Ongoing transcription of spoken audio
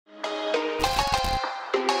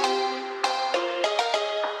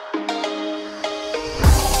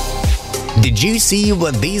Did you see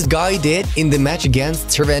what this guy did in the match against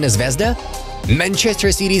Crvena Zvezda?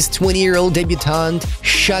 Manchester City's 20-year-old debutant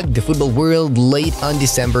shocked the football world late on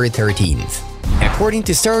December 13th. According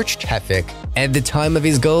to search traffic, at the time of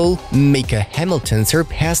his goal, Micah Hamilton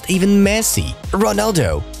surpassed even Messi,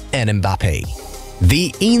 Ronaldo and Mbappe.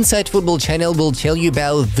 The Inside Football channel will tell you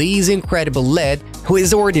about this incredible lad who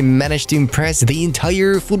has already managed to impress the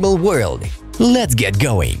entire football world. Let's get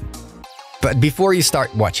going! But before you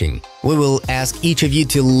start watching, we will ask each of you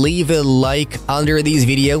to leave a like under this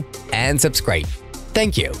video and subscribe.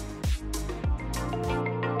 Thank you!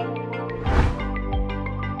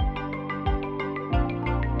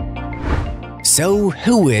 So,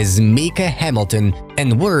 who is Micah Hamilton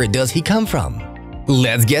and where does he come from?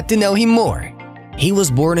 Let's get to know him more. He was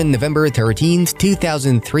born on November 13,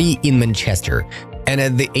 2003 in Manchester, and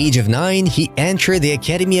at the age of 9 he entered the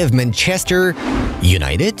Academy of Manchester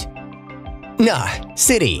United? Nah,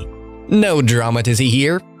 City. No drama to see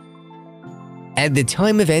here. At the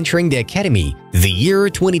time of entering the academy, the year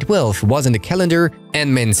 2012 was on the calendar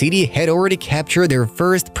and Man City had already captured their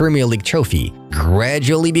first Premier League trophy,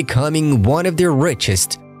 gradually becoming one of the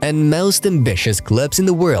richest and most ambitious clubs in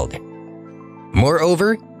the world.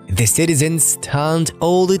 Moreover, the citizens stunned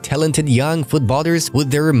all the talented young footballers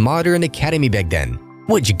with their modern academy back then,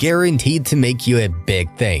 which guaranteed to make you a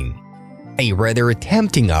big thing. A rather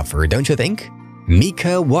tempting offer, don't you think?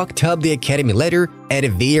 Micah walked up the academy ladder at a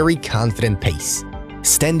very confident pace,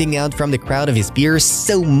 standing out from the crowd of his peers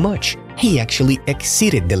so much he actually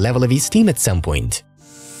exceeded the level of his team at some point.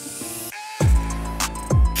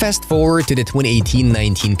 Fast forward to the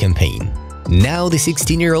 2018-19 campaign. Now the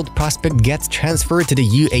 16-year-old prospect gets transferred to the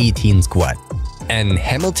U18 squad. And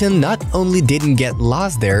Hamilton not only didn't get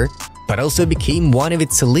lost there, but also became one of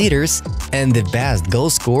its leaders and the best goal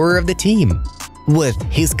scorer of the team. With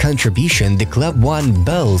his contribution, the club won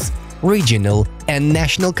both regional and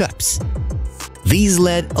national cups. This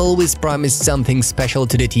lad always promised something special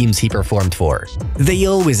to the teams he performed for. They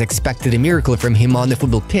always expected a miracle from him on the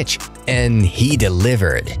football pitch, and he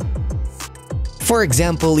delivered. For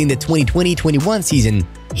example, in the 2020-21 season,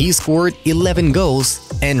 he scored 11 goals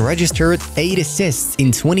and registered 8 assists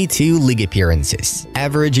in 22 league appearances,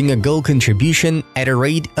 averaging a goal contribution at a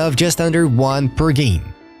rate of just under 1 per game.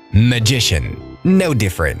 Magician, no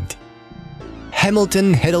different.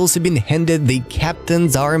 Hamilton had also been handed the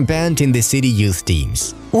captain's armband in the City youth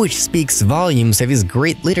teams, which speaks volumes of his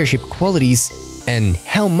great leadership qualities and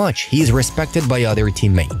how much he is respected by other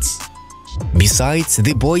teammates. Besides,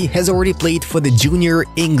 the boy has already played for the junior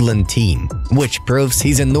England team, which proves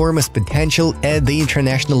his enormous potential at the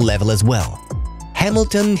international level as well.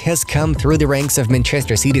 Hamilton has come through the ranks of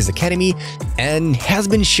Manchester City's academy and has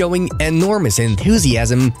been showing enormous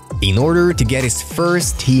enthusiasm in order to get his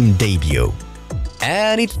first team debut.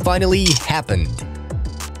 And it finally happened.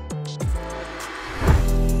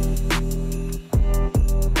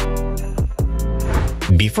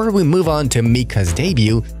 Before we move on to Micah's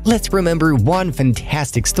debut, let's remember one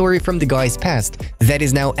fantastic story from the guy's past that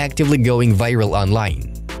is now actively going viral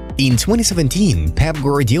online. In 2017, Pep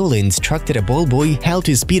Guardiola instructed a ball boy how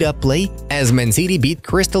to speed up play as Man City beat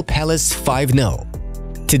Crystal Palace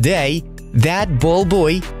 5-0. Today, that ball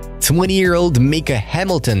boy, 20-year-old Micah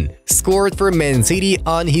Hamilton, scored for Man City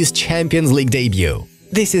on his Champions League debut.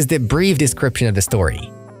 This is the brief description of the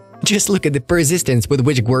story. Just look at the persistence with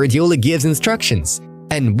which Guardiola gives instructions,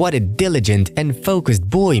 and what a diligent and focused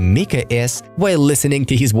boy Micah is while listening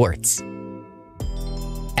to his words.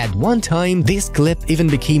 At one time, this clip even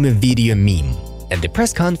became a video meme. At the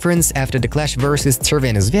press conference after the clash versus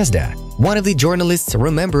Crvena Zvezda, one of the journalists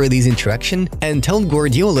remembered this interaction and told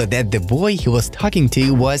Guardiola that the boy he was talking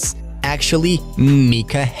to was actually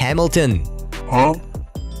Micah Hamilton. Huh?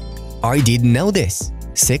 I didn't know this.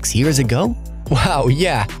 6 years ago? Wow,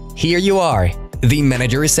 yeah, here you are, the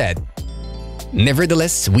manager said.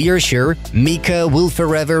 Nevertheless, we are sure Micah will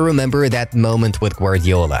forever remember that moment with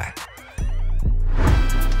Guardiola.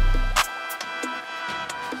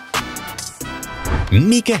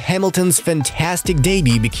 Micah Hamilton's fantastic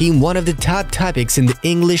debut became one of the top topics in the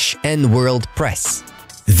English and world press.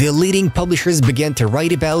 The leading publishers began to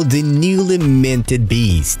write about the newly minted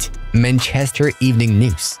beast: Manchester Evening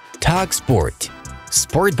News, TalkSport,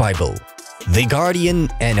 Sport Bible, The Guardian,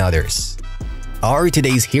 and others. Our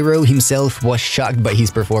today's hero himself was shocked by his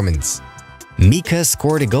performance. Micah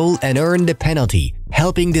scored a goal and earned a penalty,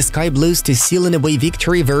 helping the Sky Blues to seal an away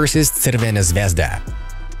victory versus Crvena Zvezda.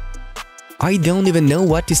 I don't even know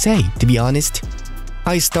what to say, to be honest.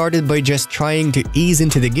 I started by just trying to ease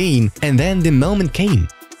into the game, and then the moment came.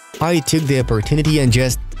 I took the opportunity and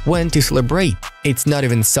just went to celebrate. It's not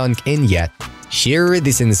even sunk in yet. shared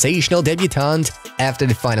the sensational debutant after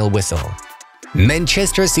the final whistle.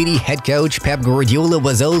 Manchester City head coach Pep Guardiola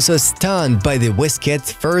was also stunned by the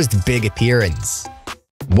Whisket's first big appearance.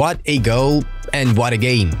 What a goal and what a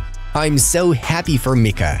game! I'm so happy for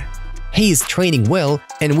Micah. He is training well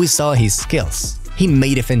and we saw his skills. He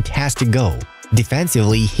made a fantastic goal.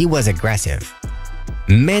 Defensively, he was aggressive.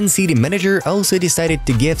 Man City manager also decided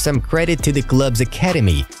to give some credit to the club's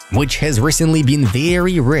academy, which has recently been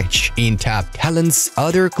very rich in top talents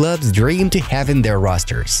other clubs dream to have in their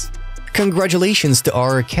rosters. Congratulations to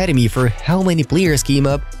our academy for how many players came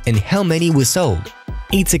up and how many we sold.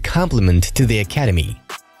 It's a compliment to the academy.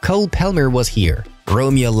 Cole Palmer was here,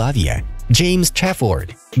 Romeo Lavia, James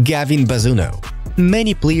Trafford, Gavin Bazzuno.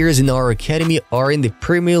 Many players in our academy are in the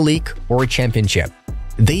Premier League or Championship.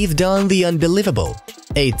 They've done the unbelievable.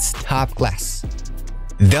 It's top class.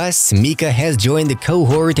 Thus, Micah has joined the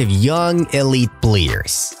cohort of young elite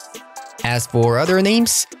players. As for other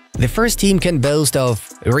names, the first team can boast of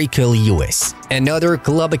Rico Lewis, another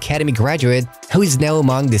club academy graduate who is now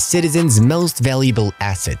among the Citizens' most valuable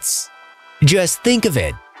assets. Just think of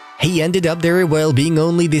it, he ended up there while being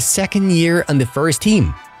only the second year on the first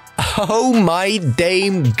team. Oh my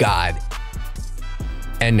damn god!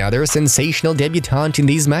 Another sensational debutant in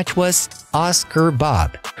this match was Oscar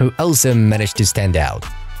Bob, who also managed to stand out.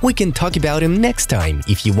 We can talk about him next time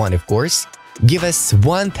if you want, of course. Give us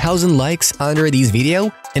 1000 likes under this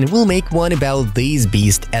video and we'll make one about these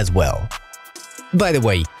beasts as well. By the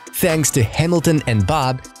way, thanks to Hamilton and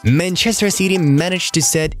Bob, Manchester City managed to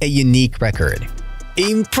set a unique record.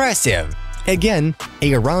 Impressive! Again,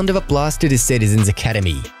 a round of applause to the Citizens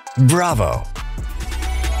Academy. Bravo!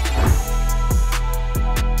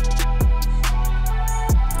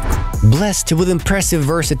 Blessed with impressive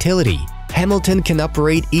versatility, Hamilton can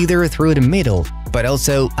operate either through the middle, but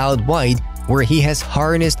also out wide, where he has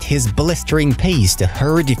harnessed his blistering pace to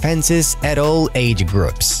hurt defenses at all age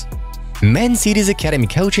groups. Man City's academy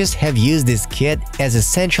coaches have used this kid as a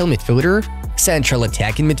central midfielder, central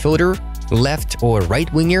attacking midfielder, left or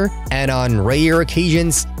right winger, and on rare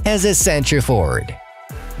occasions as a centre forward.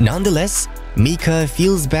 Nonetheless, Micah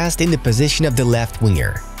feels best in the position of the left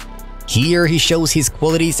winger. Here he shows his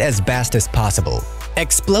qualities as best as possible: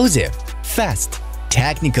 explosive, fast,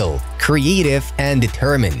 technical, creative, and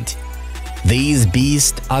determined. This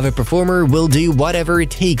beast of a performer will do whatever it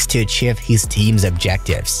takes to achieve his team's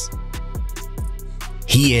objectives.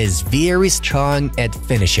 He is very strong at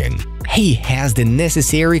finishing. He has the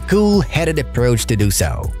necessary cool-headed approach to do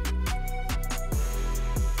so.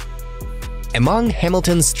 Among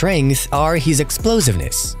Hamilton's strengths are his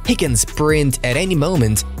explosiveness. He can sprint at any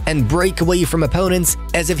moment and break away from opponents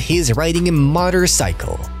as if he's riding a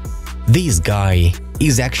motorcycle. This guy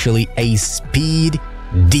is actually a speed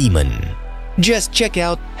demon. Just check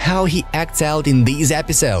out how he acts out in this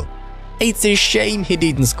episode. It's a shame he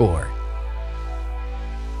didn't score.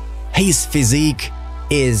 His physique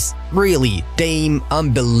is really damn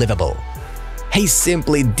unbelievable. He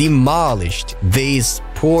simply demolished this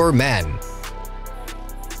poor man.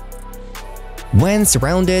 When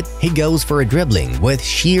surrounded, he goes for a dribbling with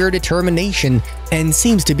sheer determination and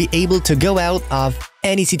seems to be able to go out of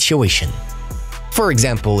any situation. For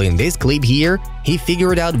example, in this clip here, he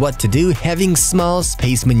figured out what to do having small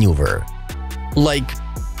space maneuver.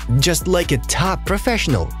 Just like a top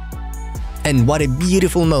professional. And what a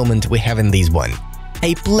beautiful moment we have in this one.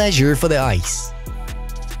 A pleasure for the eyes.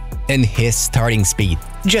 And his starting speed.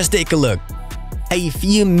 Just take a look. A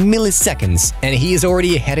few milliseconds and he is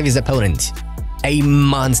already ahead of his opponent. A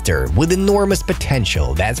monster with enormous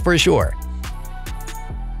potential, that's for sure.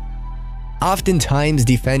 Oftentimes,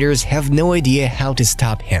 defenders have no idea how to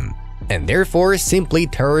stop him, and therefore simply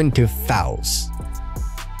turn to fouls.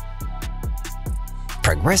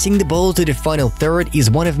 Progressing the ball to the final third is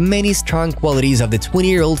one of many strong qualities of the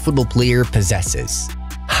 20-year-old football player possesses.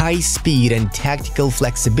 High speed and tactical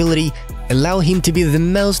flexibility allow him to be the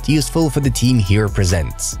most useful for the team he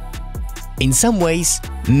represents. In some ways,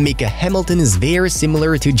 Micah Hamilton is very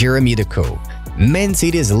similar to Jeremy Deco, Man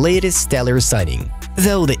City's latest stellar signing,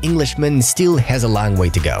 though the Englishman still has a long way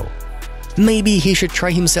to go. Maybe he should try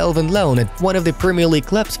himself on loan at one of the Premier League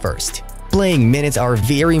clubs first. Playing minutes are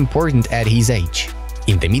very important at his age.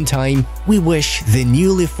 In the meantime, we wish the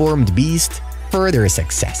newly formed beast further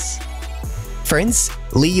success. Friends,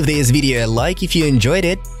 leave this video a like if you enjoyed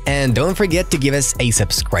it, and don't forget to give us a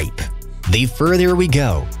subscribe. The further we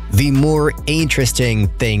go, the more interesting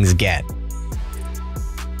things get.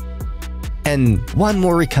 And one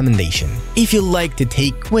more recommendation: if you like to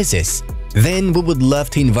take quizzes, then we would love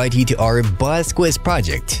to invite you to our Buzz Quiz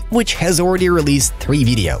project, which has already released 3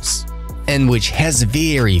 videos. and which has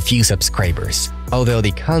very few subscribers, although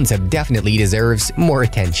the concept definitely deserves more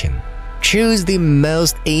attention. Choose the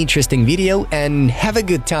most interesting video and have a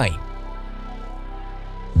good time.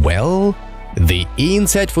 Well, the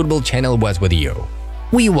Inside Football channel was with you.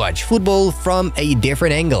 We watch football from a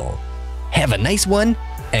different angle. Have a nice one,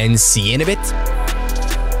 and see you in a bit.